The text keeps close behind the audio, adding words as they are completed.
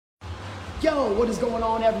Yo, what is going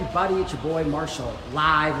on, everybody? It's your boy Marshall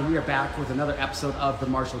live, and we are back with another episode of the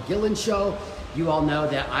Marshal Gillen Show. You all know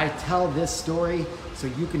that I tell this story so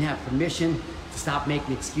you can have permission to stop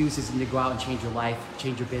making excuses and to go out and change your life,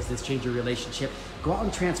 change your business, change your relationship. Go out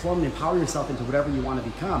and transform and empower yourself into whatever you want to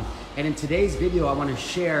become. And in today's video, I want to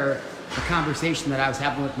share a conversation that I was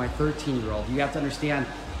having with my 13-year-old. You have to understand,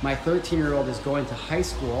 my 13-year-old is going to high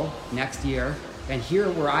school next year. And here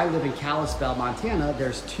where I live in Kalispell, Montana,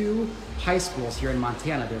 there's two high schools here in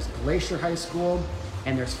Montana. There's Glacier High School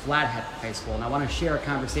and there's Flathead High School. And I want to share a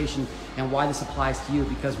conversation and why this applies to you,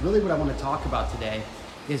 because really what I want to talk about today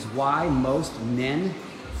is why most men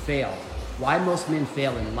fail. Why most men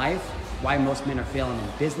fail in life, why most men are failing in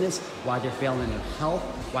business, why they're failing in their health,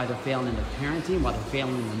 why they're failing in their parenting, why they're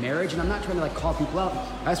failing in their marriage. And I'm not trying to call people out.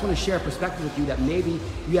 I just want to share a perspective with you that maybe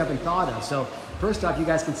you haven't thought of. So first off, you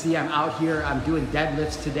guys can see I'm out here. I'm doing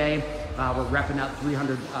deadlifts today. We're repping out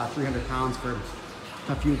 300 pounds for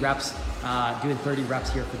a few reps, doing 30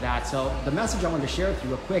 reps here for that. So the message I wanted to share with you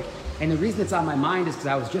real quick, and the reason it's on my mind is because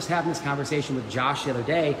I was just having this conversation with Josh the other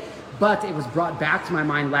day, but it was brought back to my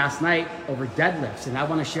mind last night over deadlifts, and I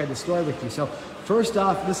want to share the story with you. So first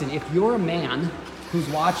off, listen, if you're a man who's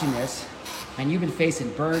watching this, and you've been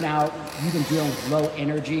facing burnout, you've been dealing with low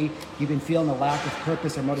energy, you've been feeling a lack of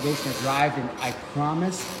purpose or motivation or drive, then I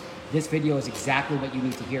promise this video is exactly what you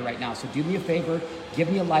need to hear right now. So do me a favor, give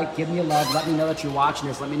me a like, give me a love, let me know that you're watching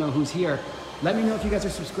this, let me know who's here. Let me know if you guys are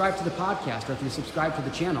subscribed to the podcast or if you're subscribed to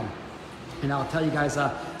the channel. And I'll tell you guys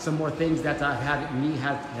some more things that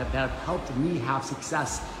have helped me have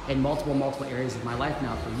success in multiple areas of my life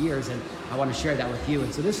now for years, and I want to share that with you.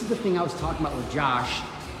 And so this is the thing I was talking about with Josh,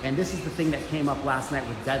 and this is the thing that came up last night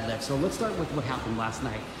with deadlift. So let's start with what happened last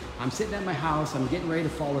night. I'm sitting at my house, I'm getting ready to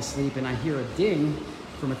fall asleep, and I hear a ding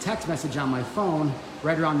from a text message on my phone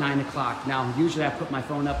right around 9 o'clock. Now, usually I put my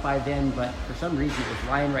phone up by then, but for some reason it was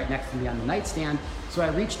lying right next to me on the nightstand. So I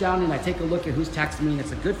reach down and I take a look at who's texting me, and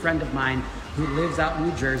it's a good friend of mine who lives out in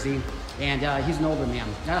New Jersey, and he's an older man.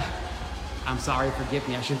 I'm sorry, forgive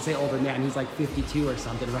me, I shouldn't say older man, he's like 52 or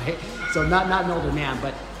something, right? So not an older man,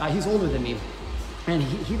 but he's older than me. And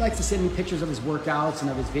he likes to send me pictures of his workouts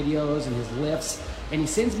and of his videos and his lifts. And he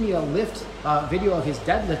sends me a lift video of his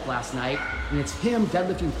deadlift last night, and it's him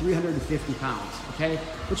deadlifting 350 pounds, okay?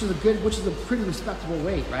 Which is a pretty respectable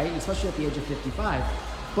weight, right? Especially at the age of 55.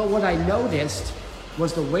 But what I noticed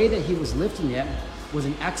was the way that he was lifting it was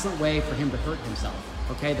an excellent way for him to hurt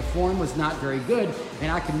himself, okay? The form was not very good,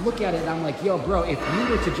 and I can look at it and I'm like, yo, bro, if you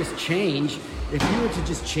were to just change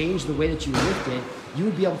the way that you lift it, you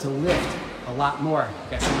would be able to lift a lot more.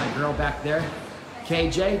 Got see my girl back there,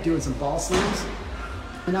 KJ, doing some ball slams.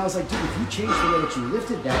 And I was like, dude, if you changed the way that you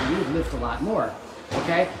lifted that, you would lift a lot more,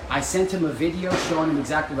 okay? I sent him a video showing him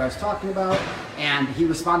exactly what I was talking about, and he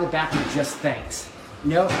responded back with just thanks.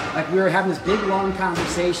 You know, like we were having this big, long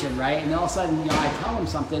conversation, right? And then all of a sudden, I tell him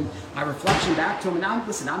something, I reflection back to him, and I'm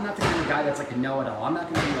not the kind of guy that's like a know-it-all. I'm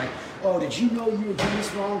not gonna be like, oh, did you know you were doing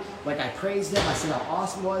this wrong? Like I praised him, I said how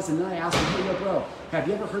awesome it was, and then I asked him, hey, yo, bro, have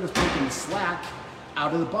you ever heard of taking the slack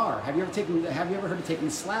out of the bar? Have you ever heard of taking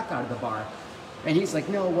the slack out of the bar? And he's like,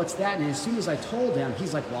 no, what's that? And as soon as I told him,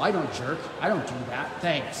 he's like, well, I don't jerk. I don't do that.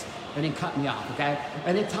 Thanks. And then cut me off, okay?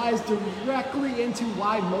 And it ties directly into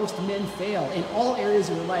why most men fail in all areas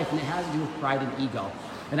of their life, and it has to do with pride and ego.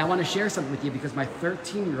 And I want to share something with you because my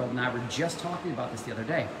 13-year-old and I were just talking about this the other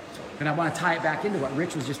day. And I want to tie it back into what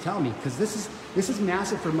Rich was just telling me, because this is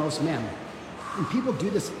massive for most men. And people do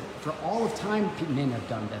this for all of time. Men have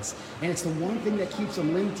done this, and it's the one thing that keeps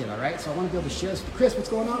them limited. All right, so I want to be able to share this. Chris, what's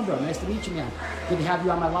going on, bro? Nice to meet you, man. Good to have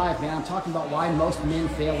you on my live, man. I'm talking about why most men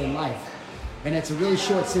fail in life, and it's a really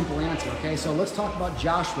short, simple answer. Okay, so let's talk about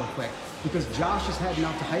Josh real quick, because Josh is heading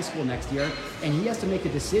off to high school next year, and he has to make a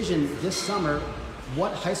decision this summer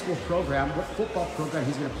what high school program, what football program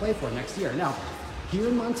he's going to play for next year. Now, here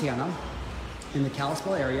in Montana, in the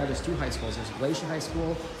Kalispell area, there's two high schools. There's Glacier High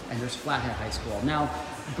School and there's Flathead High School. Now,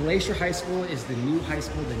 Glacier High School is the new high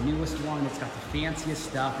school, the newest one. It's got the fanciest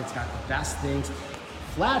stuff. It's got the best things.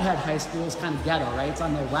 Flathead High School is kind of ghetto, right? It's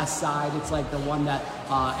on the west side. It's like the one that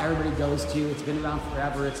everybody goes to. It's been around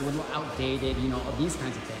forever. It's a little outdated, you know, these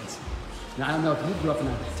kinds of things. Now, I don't know if you grew up in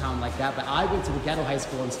a town like that, but I went to the ghetto high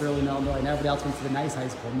school in Sterling, Illinois, and everybody else went to the nice high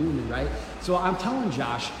school, Newman, right? So I'm telling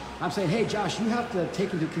Josh, I'm saying, hey, Josh, you have to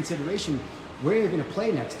take into consideration where you're going to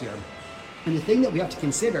play next year. And the thing that we have to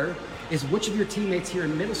consider is which of your teammates here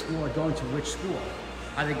in middle school are going to which school.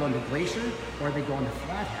 Are they going to Glacier or are they going to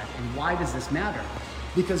Flathead? And why does this matter?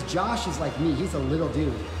 Because Josh is like me, he's a little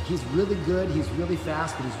dude. He's really good, he's really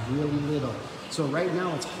fast, but he's really little. So right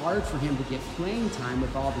now it's hard for him to get playing time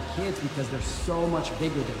with all the kids because they're so much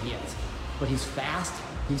bigger than he is. but he's fast,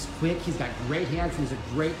 he's quick, he's got great hands, and he's a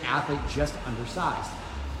great athlete, just undersized.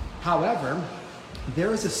 However,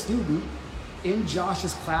 there is a student in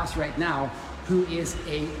Josh's class right now who is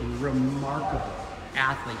a remarkable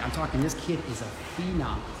athlete. I'm talking, this kid is a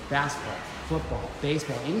phenom. Basketball, football,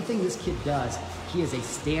 baseball, anything this kid does, he is a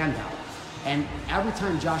standout. And every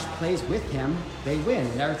time Josh plays with him, they win.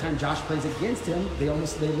 And every time Josh plays against him, they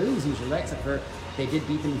lose usually, right? Except for they did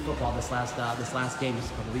beat them in football this last game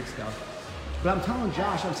just a couple weeks ago. But I'm telling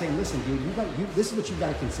Josh, I'm saying, listen, dude, this is what you've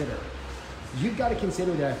got to consider. You've got to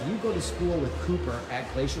consider that if you go to school with Cooper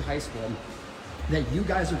at Glacier High School, that you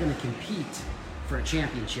guys are going to compete for a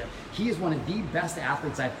championship. He is one of the best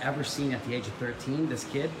athletes I've ever seen at the age of 13, this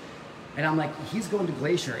kid. And I'm like, he's going to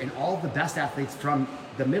Glacier, and all the best athletes from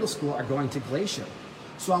the middle school are going to Glacier.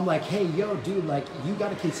 So I'm like, hey, yo, dude, like, you got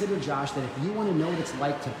to consider, Josh, that if you want to know what it's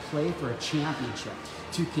like to play for a championship,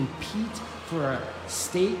 to compete for a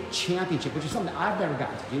state championship, which is something that I've never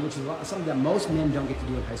gotten to do, which is something that most men don't get to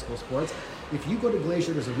do in high school sports. If you go to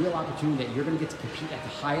Glacier, there's a real opportunity that you're going to get to compete at the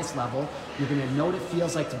highest level. You're going to know what it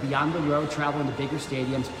feels like to be on the road, traveling to bigger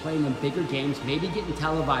stadiums, playing in bigger games, maybe getting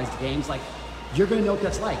televised games. Like, you're going to know what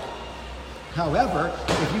that's like. However,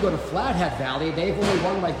 if you go to Flathead Valley, they've only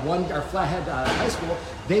won like one, or Flathead High School,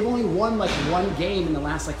 they've only won like one game in the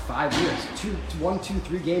last like 5 years.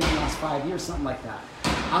 3 games in the last 5 years, something like that.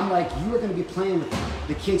 I'm like, you are going to be playing with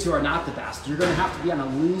the kids who are not the best. You're going to have to be on a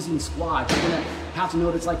losing squad. You're going to have to know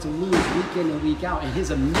what it's like to lose week in and week out. And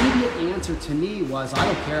his immediate answer to me was, I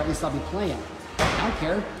don't care, at least I'll be playing. I don't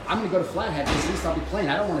care. I'm going to go to Flathead, at least I'll be playing.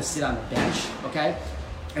 I don't want to sit on the bench, okay?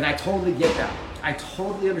 And I totally get that. I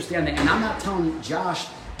totally understand that. And I'm not telling Josh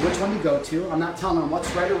which one to go to. I'm not telling him what's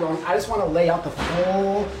right or wrong. I just want to lay out the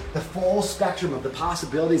full spectrum of the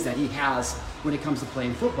possibilities that he has when it comes to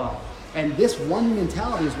playing football. And this one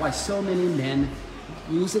mentality is why so many men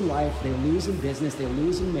lose in life, they lose in business, they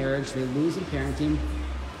lose in marriage, they lose in parenting.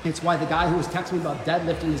 It's why the guy who was texting me about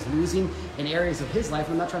deadlifting is losing in areas of his life.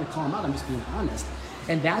 I'm not trying to call him out, I'm just being honest.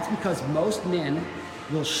 And that's because most men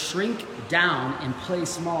will shrink down and play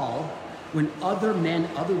small when other men,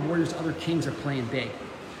 other warriors, other kings are playing big.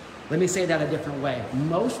 Let me say that a different way.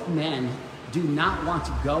 Most men do not want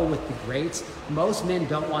to go with the greats. Most men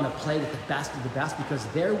don't want to play with the best of the best because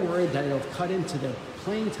they're worried that it'll cut into their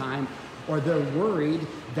playing time, or they're worried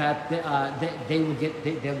that they'll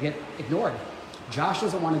get ignored. Josh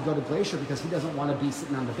doesn't want to go to Glacier because he doesn't want to be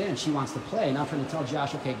sitting on the bench. He wants to play. And I'm trying to tell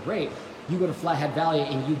Josh, okay, great, you go to Flathead Valley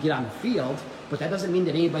and you get on the field, but that doesn't mean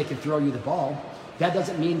that anybody can throw you the ball. That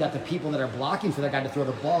doesn't mean that the people that are blocking for that guy to throw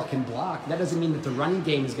the ball can block. That doesn't mean that the running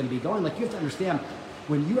game is going to be going. Like, you have to understand,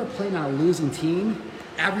 when you are playing on a losing team,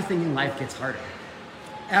 everything in life gets harder.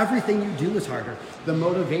 Everything you do is harder. The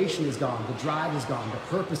motivation is gone. The drive is gone. The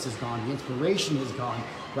purpose is gone. The inspiration is gone,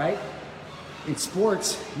 right? In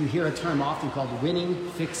sports, you hear a term often called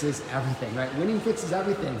winning fixes everything, right? Winning fixes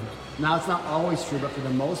everything. Now, it's not always true, but for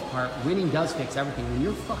the most part, winning does fix everything. When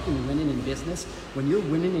you're fucking winning in business, when you're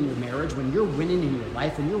winning in your marriage, when you're winning in your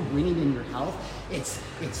life, when you're winning in your health,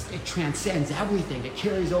 it transcends everything. It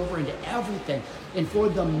carries over into everything. And for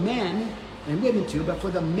the men, and women too, but for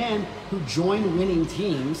the men who join winning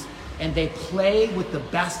teams and they play with the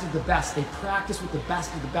best of the best, they practice with the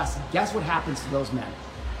best of the best, guess what happens to those men?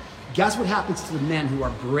 Guess what happens to the men who are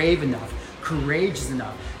brave enough, courageous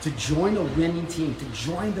enough to join a winning team, to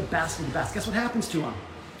join the best of the best? Guess what happens to them?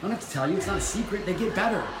 I don't have to tell you, it's not a secret, they get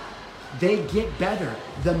better. They get better.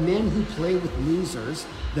 The men who play with losers,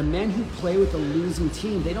 the men who play with a losing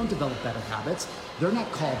team, they don't develop better habits. They're not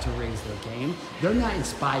called to raise their game. They're not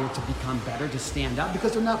inspired to become better, to stand up,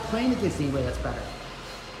 because they're not playing against anybody that's better.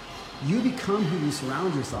 You become who you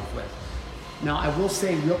surround yourself with. Now, I will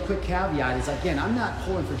say, real quick caveat is, again, I'm not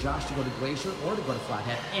pulling for Josh to go to Glacier or to go to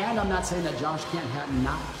Flathead, and I'm not saying that Josh can't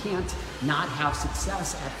not have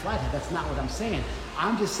success at Flathead. That's not what I'm saying.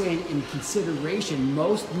 I'm just saying, in consideration,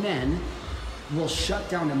 most men will shut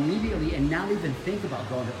down immediately and not even think about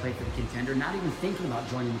going to play for the contender, not even thinking about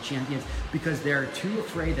joining the champions, because they're too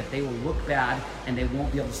afraid that they will look bad and they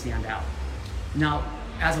won't be able to stand out. Now,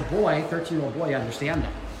 as a boy, 13-year-old boy, I understand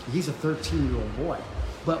that. He's a 13-year-old boy.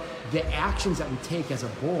 But the actions that we take as a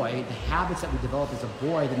boy, the habits that we develop as a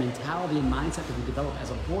boy, the mentality and mindset that we develop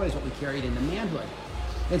as a boy is what we carried into manhood.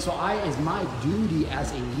 And so as my duty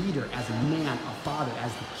as a leader, as a man, a father,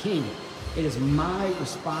 as the king, it is my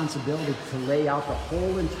responsibility to lay out the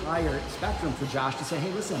whole entire spectrum for Josh to say,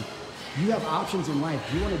 hey, listen, you have options in life.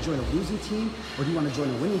 Do you want to join a losing team or do you want to join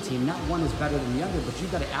a winning team? Not one is better than the other, but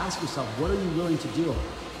you've got to ask yourself, what are you willing to do?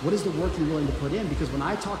 What is the work you're willing to put in? Because when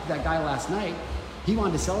I talked to that guy last night, he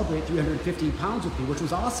wanted to celebrate 315 pounds with me, which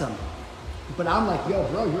was awesome. But I'm like, yo,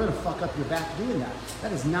 bro, you're gonna fuck up your back doing that.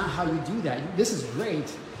 That is not how you do that. This is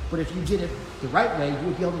great, but if you did it the right way, you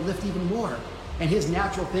would be able to lift even more. And his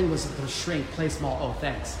natural thing was to shrink, play small, oh,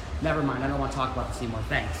 thanks. Never mind, I don't want to talk about this anymore,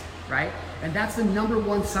 thanks, right? And that's the number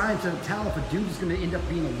one sign to tell if a dude is gonna end up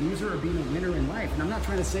being a loser or being a winner in life. And I'm not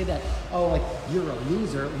trying to say that, oh, like, you're a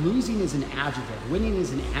loser. Losing is an adjective, winning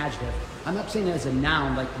is an adjective. I'm not saying that as a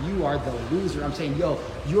noun, like you are the loser. I'm saying, yo,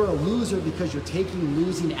 you're a loser because you're taking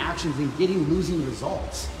losing actions and getting losing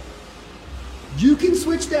results. You can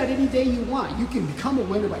switch that any day you want. You can become a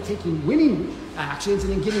winner by taking winning actions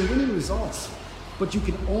and then getting winning results. But you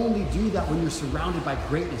can only do that when you're surrounded by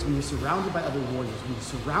greatness, when you're surrounded by other warriors, when you're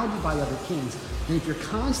surrounded by other kings. And if you're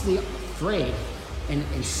constantly afraid and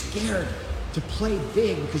scared to play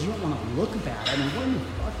big because you don't want to look bad, I mean,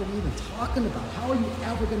 what the fuck are we even talking about? How are you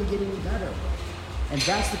ever going to get any better? And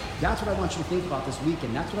that's what I want you to think about this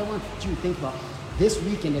weekend. That's what I want you to think about this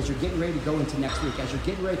weekend as you're getting ready to go into next week, as you're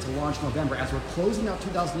getting ready to launch November, as we're closing out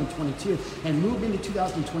 2022 and moving into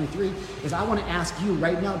 2023, is I want to ask you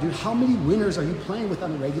right now, dude, how many winners are you playing with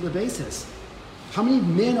on a regular basis? How many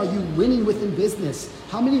men are you winning with in business?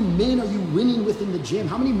 How many men are you winning with in the gym?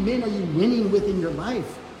 How many men are you winning with in your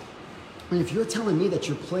life? And if you're telling me that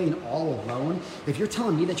you're playing all alone, if you're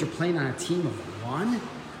telling me that you're playing on a team of one,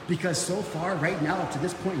 because so far, right now, up to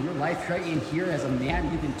this point in your life, right in here as a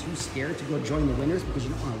man, you've been too scared to go join the winners because you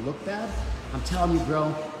don't want to look bad. I'm telling you, bro,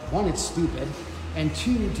 one, it's stupid. And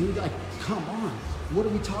two, dude, like, come on. What are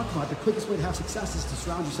we talking about? The quickest way to have success is to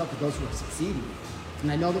surround yourself with those who are succeeding.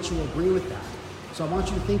 And I know that you will agree with that. So I want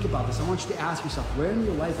you to think about this. I want you to ask yourself, where in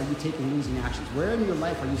your life are you taking losing actions? Where in your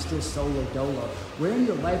life are you still solo dolo? Where in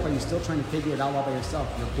your life are you still trying to figure it out all by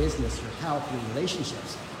yourself? Your business, your health, your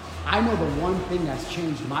relationships. I know the one thing that's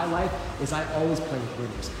changed my life is I always play with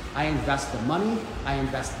winners. I invest the money, I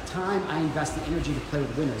invest the time, I invest the energy to play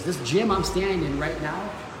with winners. This gym I'm standing in right now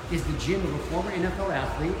is the gym of a former NFL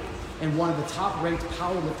athlete and one of the top-ranked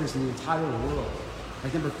powerlifters in the entire world.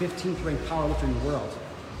 Like number 15th ranked powerlifter in the world.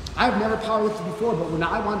 I've never powerlifted before, but when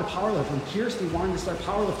I wanted to powerlift, when Kirsty wanted to start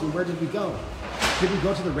powerlifting, where did we go? Did we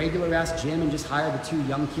go to the regular-ass gym and just hire the 2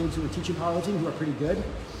 young kids who were teaching powerlifting who are pretty good?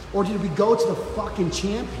 Or did we go to the fucking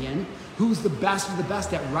champion who's the best of the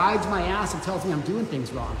best, that rides my ass and tells me I'm doing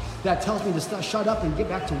things wrong, that tells me to shut up and get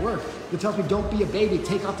back to work, that tells me don't be a baby,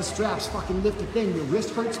 take off the straps, fucking lift the thing, your wrist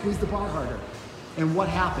hurts, squeeze the bar harder. And what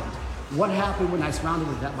happened? What happened when I surrounded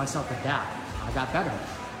myself with that? I got better.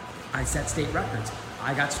 I set state records.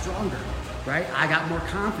 I got stronger, right? I got more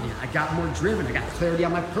confident. I got more driven. I got clarity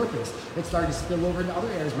on my purpose. It started to spill over into other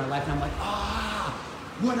areas of my life, and I'm like,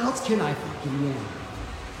 what else can I fucking win?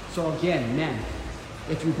 So again, men,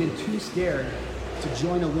 if you've been too scared to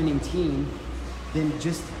join a winning team, then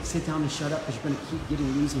just sit down and shut up because you're going to keep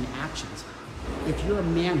getting losing actions. If you're a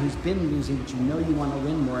man who's been losing, but you know you want to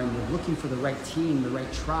win more and you're looking for the right team, the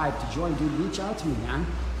right tribe to join, dude, reach out to me, man.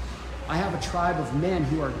 I have a tribe of men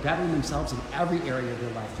who are bettering themselves in every area of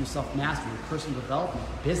their life through self-mastery, personal development,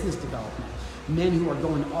 business development. Men who are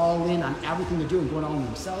going all in on everything they're doing, going all in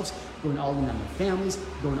themselves, going all in on their families,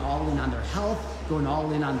 going all in on their health, going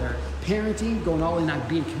all in on their parenting, going all in on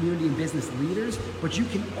being community and business leaders. But you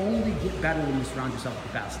can only get better when you surround yourself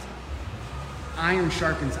with the best. Iron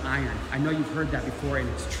sharpens iron. I know you've heard that before, and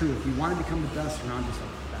it's true. If you want to become the best, surround yourself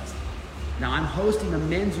with the best. Now, I'm hosting a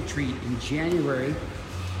men's retreat in January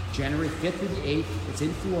 5th through the 8th. It's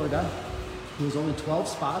in Florida. There's only 12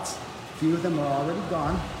 spots. A few of them are already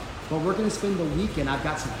gone. But we're going to spend the weekend. I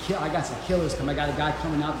got some killers coming. I got a guy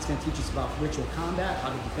coming out that's going to teach us about ritual combat, how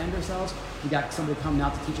to defend ourselves. We got somebody coming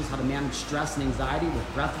out to teach us how to manage stress and anxiety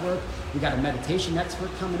with breath work. We got a meditation expert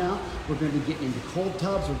coming out. We're going to be getting into cold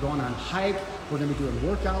tubs. We're going on a hike. We're going to be doing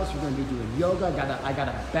workouts. We're going to be doing yoga. I got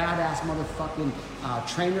a badass motherfucking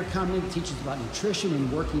trainer coming to teach us about nutrition and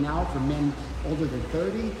working out for men older than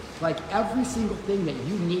 30. Like every single thing that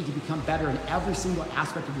you need to become better in every single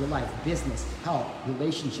aspect of your life, business, health,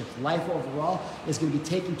 relationships, life overall, is going to be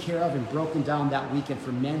taken care of and broken down that weekend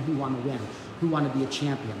for men who want to win, who want to be a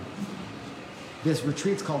champion. This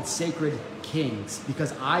retreat's called Sacred Kings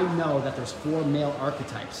because I know that there's 4 male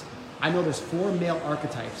archetypes. I know there's 4 male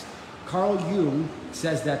archetypes. Carl Jung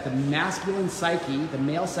says that the masculine psyche, the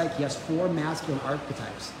male psyche, has 4 masculine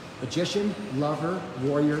archetypes: magician, lover,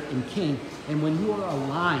 warrior, and king. And when you are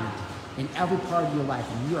aligned in every part of your life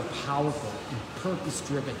and you are powerful and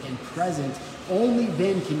purpose-driven and present, only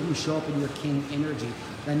then can you show up in your king energy.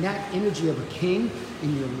 And that energy of a king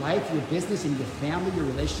in your life, your business, in your family, your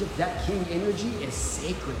relationship, that king energy is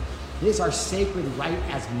sacred. It is our sacred right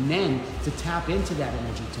as men to tap into that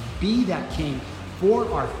energy, to be that king for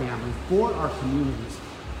our family, for our communities.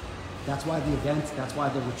 That's why the event, that's why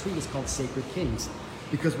the retreat is called Sacred Kings,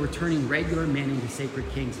 because we're turning regular men into sacred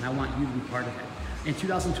kings, and I want you to be part of it. In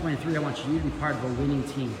 2023, I want you to be part of a winning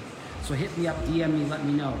team. So hit me up, DM me, let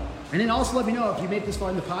me know. And then also let me know if you make this far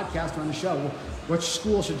in the podcast or on the show, which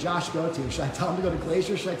school should Josh go to? Should I tell him to go to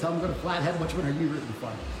Glacier? Should I tell him to go to Flathead? Which one are you rooting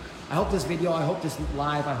for? I hope this video, I hope this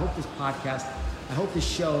live, I hope this podcast, I hope this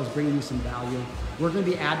show is bringing you some value. We're going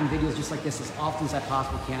to be adding videos just like this as often as I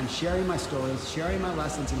possibly can, sharing my stories, sharing my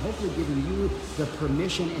lessons, and hopefully giving you the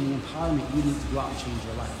permission and the empowerment you need to go out and change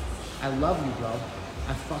your life. I love you, bro.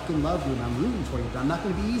 I fucking love you, and I'm rooting for you, but I'm not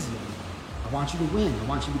going to be easy on you. I want you to win. I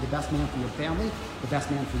want you to be the best man for your family, the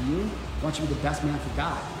best man for you. I want you to be the best man for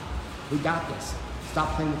God. We got this.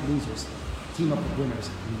 Stop playing with losers. Team up with winners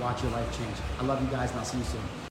and watch your life change. I love you guys, and I'll see you soon.